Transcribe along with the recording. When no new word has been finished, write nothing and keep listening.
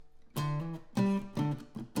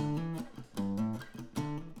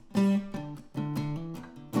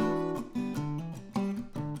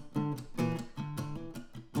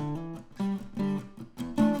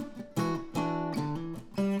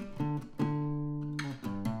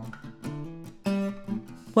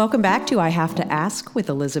Welcome back to I Have to Ask with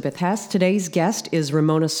Elizabeth Hess. Today's guest is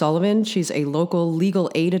Ramona Sullivan. She's a local legal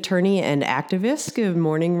aid attorney and activist. Good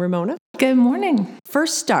morning, Ramona. Good morning.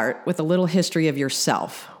 First, start with a little history of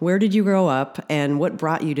yourself. Where did you grow up and what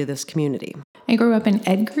brought you to this community? I grew up in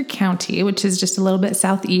Edgar County, which is just a little bit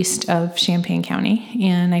southeast of Champaign County,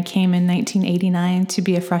 and I came in 1989 to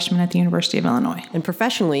be a freshman at the University of Illinois. And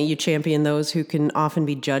professionally, you champion those who can often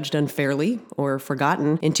be judged unfairly or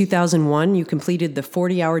forgotten. In 2001, you completed the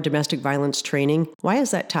 40-hour domestic violence training. Why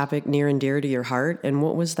is that topic near and dear to your heart, and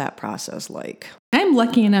what was that process like? I'm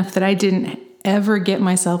lucky enough that I didn't ever get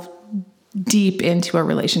myself deep into a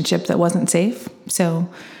relationship that wasn't safe. So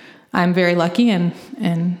I'm very lucky and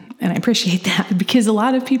I appreciate that because a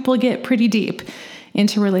lot of people get pretty deep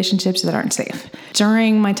into relationships that aren't safe.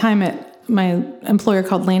 During my time at my employer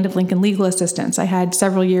called Land of Lincoln Legal Assistance, I had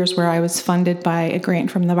several years where I was funded by a grant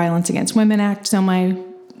from the Violence Against Women Act. So my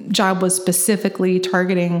job was specifically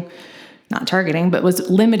was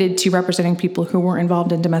limited to representing people who were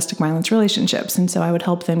involved in domestic violence relationships. And so I would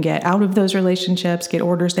help them get out of those relationships, get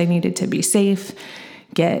orders they needed to be safe,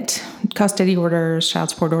 get custody orders, child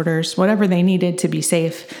support orders, whatever they needed to be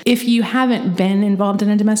safe. If you haven't been involved in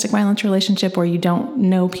a domestic violence relationship or you don't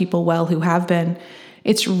know people well who have been,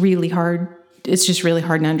 it's really hard. It's just really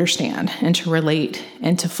hard to understand and to relate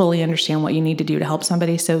and to fully understand what you need to do to help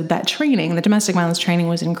somebody. So that training, the domestic violence training,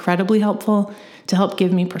 was incredibly helpful to help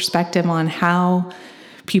give me perspective on how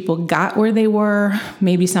people got where they were,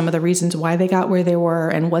 maybe some of the reasons why they got where they were,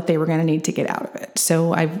 and what they were going to need to get out of it.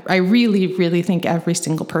 So I really, really think every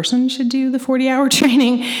single person should do the 40-hour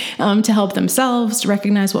training to help themselves, to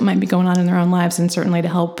recognize what might be going on in their own lives, and certainly to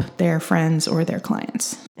help their friends or their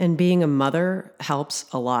clients. And being a mother helps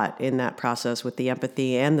a lot in that process with the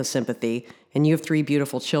empathy and the sympathy. And you have 3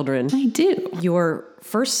 beautiful children. I do. Your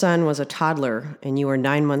first son was a toddler, and you were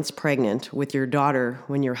 9 months pregnant with your daughter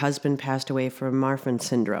when your husband passed away from Marfan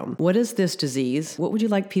syndrome. What is this disease? What would you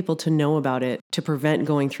like people to know about it to prevent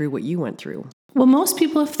going through what you went through? Well, most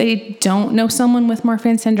people, if they don't know someone with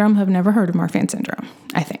Marfan syndrome, have never heard of Marfan syndrome,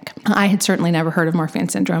 I think. I had certainly never heard of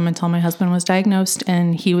Marfan syndrome until my husband was diagnosed,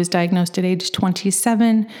 and he was diagnosed at age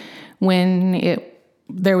 27 when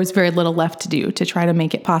there was very little left to do to try to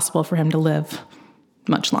make it possible for him to live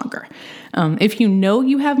much longer. If you know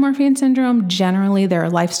you have Marfan syndrome, generally there are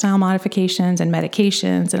lifestyle modifications and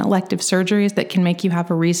medications and elective surgeries that can make you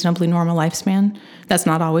have a reasonably normal lifespan. That's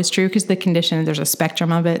not always true because the condition, there's a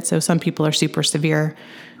spectrum of it. So some people are super severe.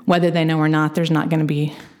 Whether they know or not, there's not going to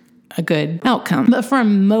be a good outcome. But for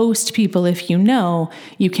most people, if you know,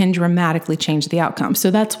 you can dramatically change the outcome.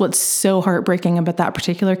 So that's what's so heartbreaking about that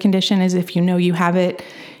particular condition is if you know you have it,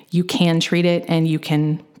 you can treat it and you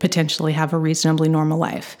can potentially have a reasonably normal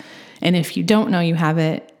life. And if you don't know you have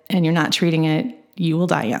it and you're not treating it, you will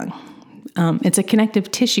die young. It's a connective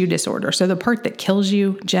tissue disorder. So the part that kills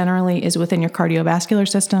you generally is within your cardiovascular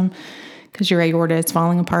system because your aorta is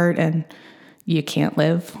falling apart and you can't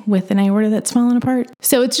live with an aorta that's fallen apart.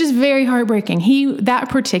 So it's just very heartbreaking. That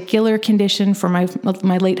particular condition for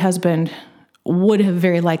my late husband would have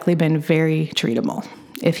very likely been very treatable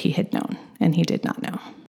if he had known, and he did not know.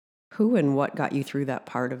 Who and what got you through that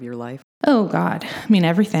part of your life? Oh, God. I mean,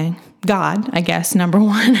 everything. God, I guess, number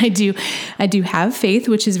one. I do have faith,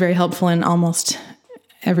 which is very helpful in almost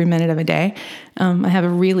every minute of a day. I have a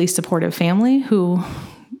really supportive family who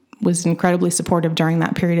was incredibly supportive during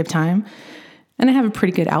that period of time. And I have a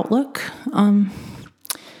pretty good outlook.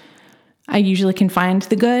 I usually can find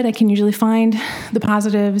the good. I can usually find the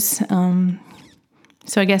positives.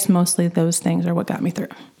 So I guess mostly those things are what got me through.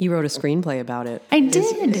 You wrote a screenplay about it. I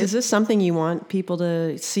did. Is this something you want people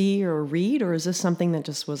to see or read, or is this something that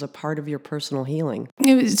just was a part of your personal healing?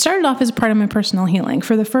 It started off as a part of my personal healing.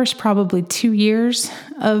 For the first probably 2 years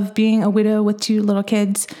of being a widow with 2 little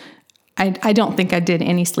kids, I don't think I did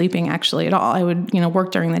any sleeping actually at all. I would,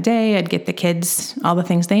 work during the day. I'd get the kids all the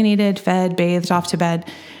things they needed, fed, bathed, off to bed.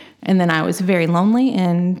 And then I was very lonely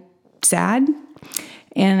and sad.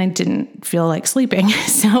 And I didn't feel like sleeping.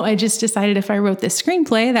 So I just decided if I wrote this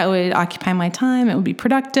screenplay, that would occupy my time. It would be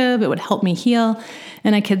productive. It would help me heal.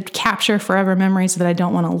 And I could capture forever memories that I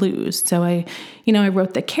don't want to lose. So I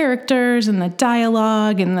wrote the characters and the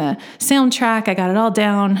dialogue and the soundtrack. I got it all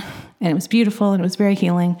down. And it was beautiful and it was very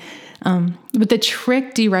healing. But the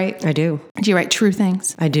trick, do you write? I do. Do you write true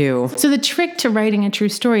things? I do. So the trick to writing a true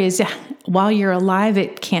story is while you're alive,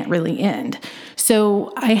 it can't really end.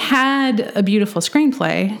 So I had a beautiful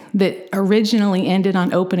screenplay that originally ended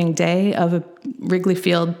on opening day of a Wrigley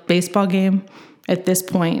Field baseball game. At this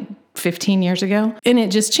point, 15 years ago. And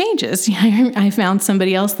it just changes. I found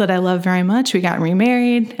somebody else that I love very much. We got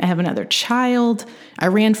remarried. I have another child. I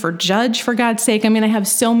ran for judge, for God's sake. I mean, I have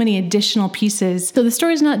so many additional pieces. So the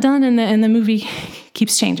story's not done, and the movie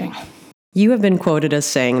keeps changing. You have been quoted as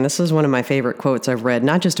saying, and this is one of my favorite quotes I've read,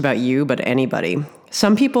 not just about you, but anybody.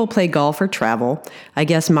 Some people play golf or travel. I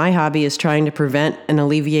guess my hobby is trying to prevent and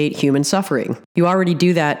alleviate human suffering. You already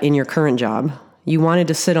do that in your current job. You wanted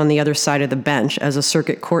to sit on the other side of the bench as a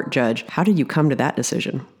circuit court judge. How did you come to that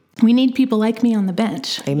decision? We need people like me on the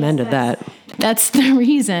bench. Amen to that. That's the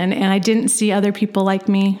reason. And I didn't see other people like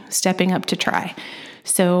me stepping up to try.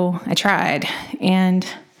 So I tried. And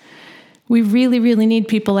we really, really need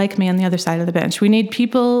people like me on the other side of the bench. We need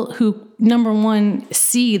people who, number one,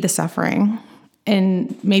 see the suffering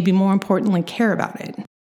and maybe more importantly, care about it.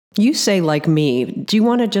 You say like me. Do you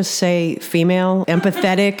want to just say female,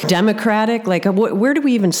 empathetic, democratic? Like, where do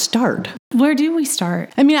we even start? Where do we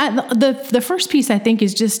start? I mean, the first piece, I think,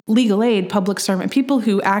 is just legal aid, public servant, people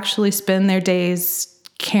who actually spend their days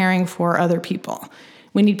caring for other people.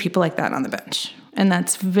 We need people like that on the bench. And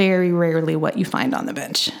that's very rarely what you find on the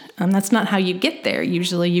bench. That's not how you get there.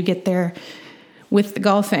 Usually you get there with the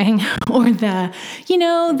golfing or the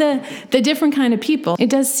different kind of people. It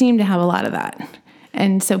does seem to have a lot of that.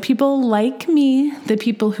 And so people like me, the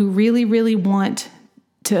people who really, really want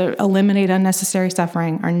to eliminate unnecessary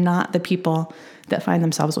suffering, are not the people that find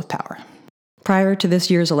themselves with power. Prior to this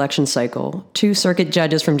year's election cycle, 2 circuit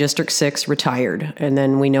judges from District 6 retired. And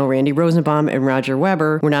then we know Randy Rosenbaum and Roger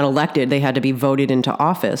Weber were not elected. They had to be voted into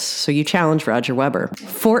office. So you challenged Roger Weber.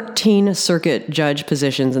 14 circuit judge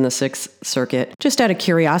positions in the 6th Circuit. Just out of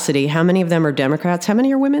curiosity, how many of them are Democrats? How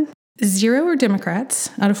many are women? 0 are Democrats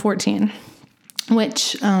out of 14.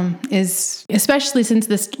 Which is, especially since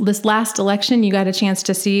this last election, you got a chance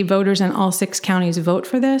to see voters in all 6 counties vote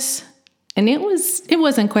for this. And it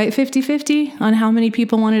wasn't quite 50-50 on how many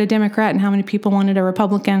people wanted a Democrat and how many people wanted a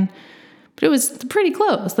Republican. But it was pretty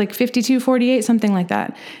close, like 52-48, something like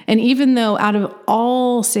that. And even though out of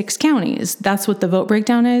all 6 counties, that's what the vote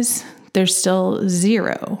breakdown is, there's still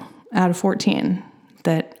 0 out of 14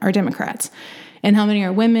 that are Democrats. And how many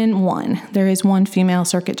are women? 1. There is 1 female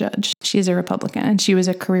circuit judge. She's a Republican, and she was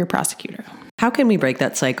a career prosecutor. How can we break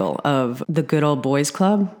that cycle of the good old boys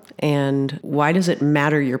club? And why does it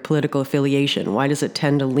matter your political affiliation? Why does it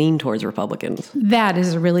tend to lean towards Republicans? That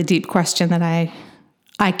is a really deep question that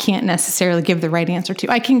I can't necessarily give the right answer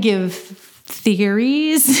to. I can give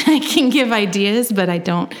theories, I can give ideas, but I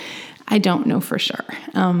don't know for sure.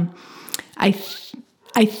 I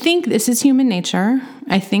think this is human nature.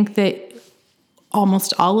 I think that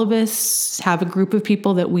almost all of us have a group of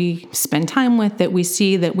people that we spend time with, that we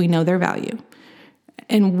see, that we know their value.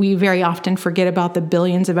 And we very often forget about the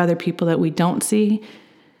billions of other people that we don't see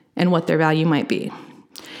and what their value might be.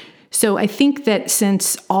 So I think that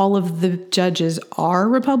since all of the judges are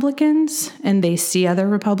Republicans and they see other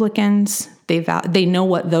Republicans, they know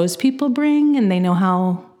what those people bring, and they know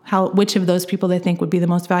how which of those people they think would be the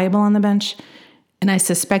most valuable on the bench. And I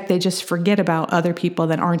suspect they just forget about other people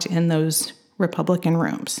that aren't in those Republican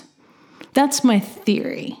rooms. That's my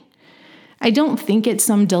theory. I don't think it's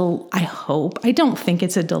I don't think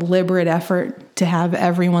it's a deliberate effort to have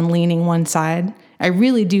everyone leaning one side. I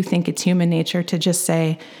really do think it's human nature to just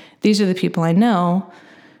say, these are the people I know,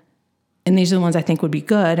 and these are the ones I think would be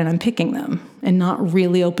good, and I'm picking them, and not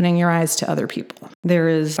really opening your eyes to other people. There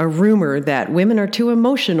is a rumor that women are too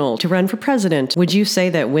emotional to run for president. Would you say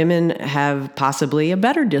that women have possibly a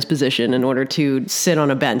better disposition in order to sit on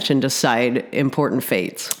a bench and decide important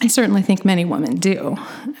fates? I certainly think many women do.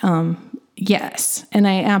 Yes. And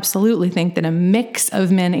I absolutely think that a mix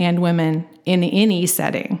of men and women in any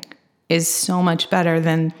setting is so much better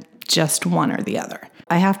than just one or the other.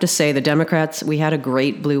 I have to say, the Democrats, we had a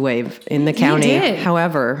great blue wave in the county. We did.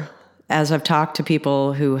 However, as I've talked to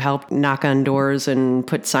people who helped knock on doors and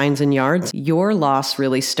put signs in yards, your loss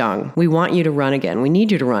really stung. We want you to run again. We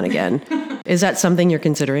need you to run again. Is that something you're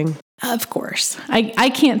considering? Of course. I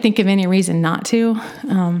can't think of any reason not to.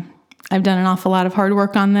 I've done an awful lot of hard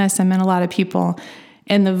work on this. I met a lot of people.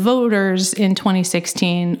 And the voters in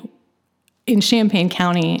 2016 in Champaign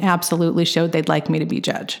County absolutely showed they'd like me to be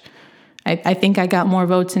judge. I think I got more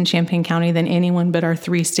votes in Champaign County than anyone but our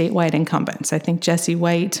 3 statewide incumbents. I think Jesse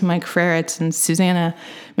White, Mike Freritz, and Susanna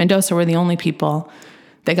Mendoza were the only people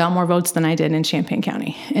that got more votes than I did in Champaign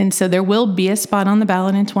County. And so there will be a spot on the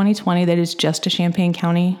ballot in 2020 that is just a Champaign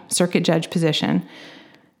County circuit judge position.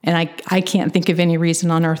 And I can't think of any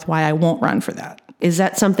reason on earth why I won't run for that. Is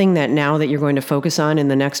that something that now that you're going to focus on in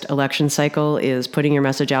the next election cycle is putting your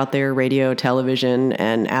message out there, radio, television,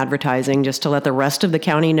 and advertising, just to let the rest of the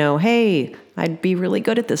county know, hey, I'd be really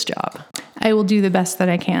good at this job. I will do the best that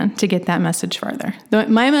I can to get that message farther.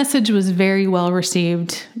 My message was very well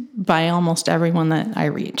received by almost everyone that I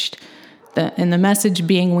reached. And the message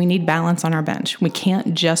being, we need balance on our bench. We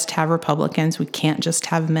can't just have Republicans. We can't just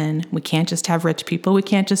have men. We can't just have rich people. We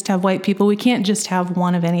can't just have white people. We can't just have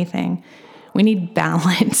one of anything. We need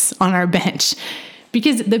balance on our bench.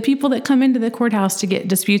 Because the people that come into the courthouse to get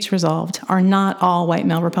disputes resolved are not all white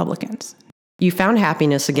male Republicans. You found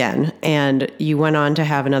happiness again, and you went on to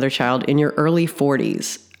have another child in your early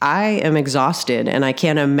 40s. I am exhausted, and I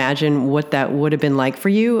can't imagine what that would have been like for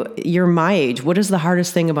you. You're my age. What is the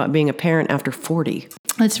hardest thing about being a parent after 40?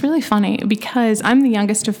 It's really funny because I'm the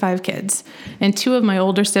youngest of 5 kids, and 2 of my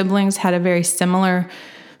older siblings had a very similar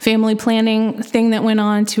family planning thing that went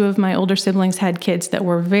on. 2 of my older siblings had kids that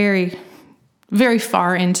were very, very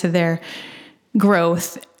far into their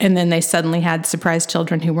growth, and then they suddenly had surprise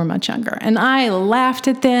children who were much younger. And I laughed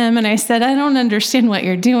at them and I said, I don't understand what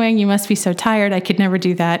you're doing. You must be so tired. I could never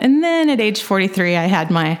do that. And then at age 43, I had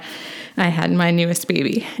my newest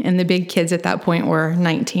baby, and the big kids at that point were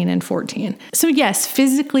 19 and 14. So yes,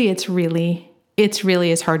 physically it's really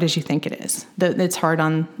as hard as you think it is. It's hard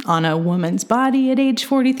on a woman's body at age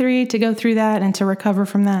 43 to go through that and to recover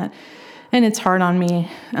from that. And it's hard on me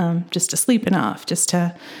just to sleep enough,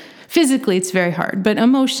 physically, it's very hard, but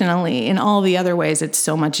emotionally, in all the other ways, it's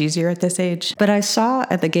so much easier at this age. But I saw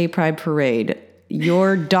at the Gay Pride Parade,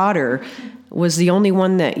 your daughter was the only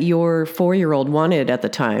one that your 4-year-old wanted at the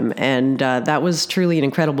time, and that was truly an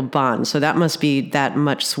incredible bond. So that must be that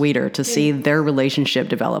much sweeter to see their relationship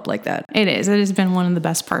develop like that. It is. It has been one of the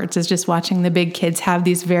best parts, is just watching the big kids have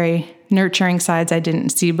these very nurturing sides I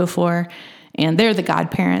didn't see before. And they're the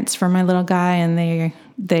godparents for my little guy, and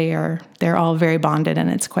they're all very bonded, and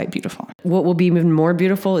it's quite beautiful. What will be even more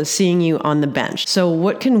beautiful is seeing you on the bench. So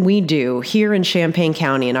what can we do here in Champaign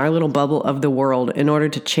County, in our little bubble of the world, in order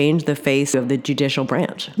to change the face of the judicial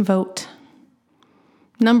branch? Vote.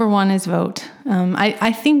 Number 1 is vote.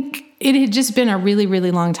 I think it had just been a really,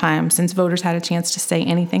 really long time since voters had a chance to say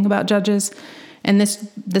anything about judges. And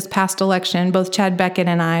this past election, both Chad Beckett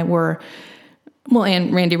and I were...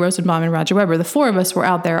 and Randy Rosenbaum and Roger Weber, the 4 of us were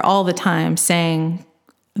out there all the time saying,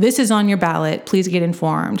 this is on your ballot. Please get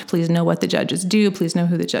informed. Please know what the judges do. Please know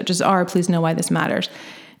who the judges are. Please know why this matters.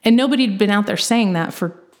 And nobody had been out there saying that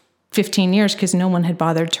for 15 years because no one had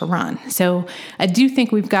bothered to run. So I do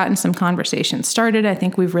think we've gotten some conversations started. I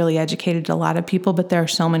think we've really educated a lot of people, but there are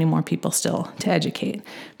so many more people still to educate.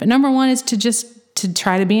 But number 1 is to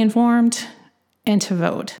try to be informed and to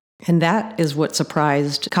vote. And that is what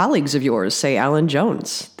surprised colleagues of yours, say Alan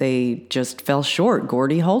Jones. They just fell short.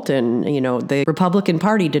 Gordy Holton, the Republican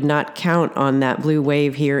Party did not count on that blue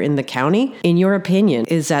wave here in the county. In your opinion,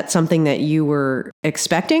 is that something that you were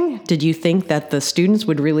expecting? Did you think that the students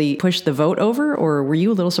would really push the vote over, or were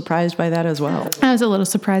you a little surprised by that as well? I was a little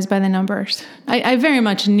surprised by the numbers. I very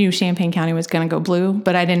much knew Champaign County was going to go blue,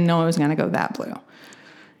 but I didn't know it was going to go that blue.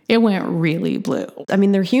 It went really blue. I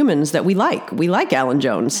mean, they're humans that we like. We like Alan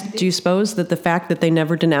Jones. Do you suppose that the fact that they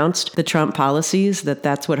never denounced the Trump policies,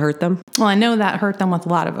 that's what hurt them? Well, I know that hurt them with a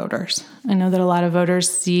lot of voters. I know that a lot of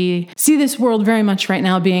voters see this world very much right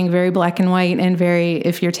now being very black and white and very,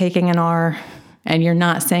 if you're taking an R and you're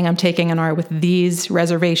not saying I'm taking an R with these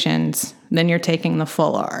reservations, then you're taking the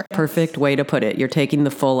full R. Perfect way to put it. You're taking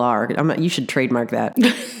the full R. You should trademark that.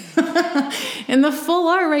 And the full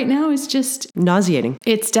R right now is just... nauseating.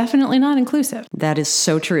 It's definitely not inclusive. That is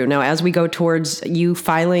so true. Now, as we go towards you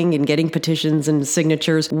filing and getting petitions and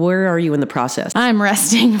signatures, where are you in the process? I'm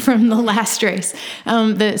resting from the last race.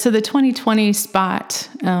 So the 2020 spot,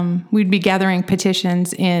 we'd be gathering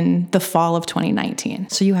petitions in the fall of 2019.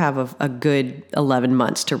 So you have a good 11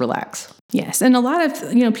 months to relax. Yes. And a lot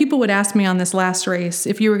of, people would ask me on this last race,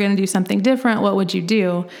 if you were going to do something different, what would you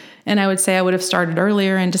do? And I would say I would have started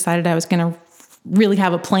earlier and decided I was going to really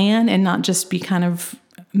have a plan and not just be kind of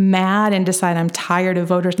mad and decide I'm tired of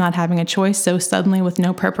voters not having a choice. So suddenly with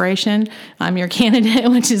no preparation, I'm your candidate,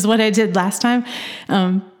 which is what I did last time.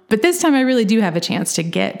 But this time I really do have a chance to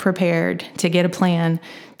get prepared, to get a plan,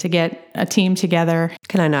 to get a team together.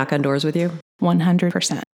 Can I knock on doors with you?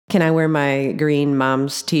 100%. Can I wear my green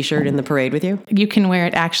mom's t-shirt in the parade with you? You can wear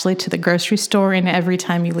it actually to the grocery store and every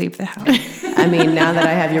time you leave the house. I mean, now that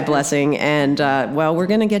I have your blessing, and we're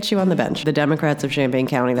going to get you on the bench. The Democrats of Champaign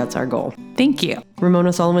County, that's our goal. Thank you.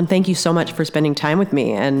 Ramona Sullivan, thank you so much for spending time with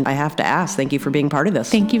me. And I have to ask, thank you for being part of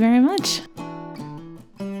this. Thank you very much.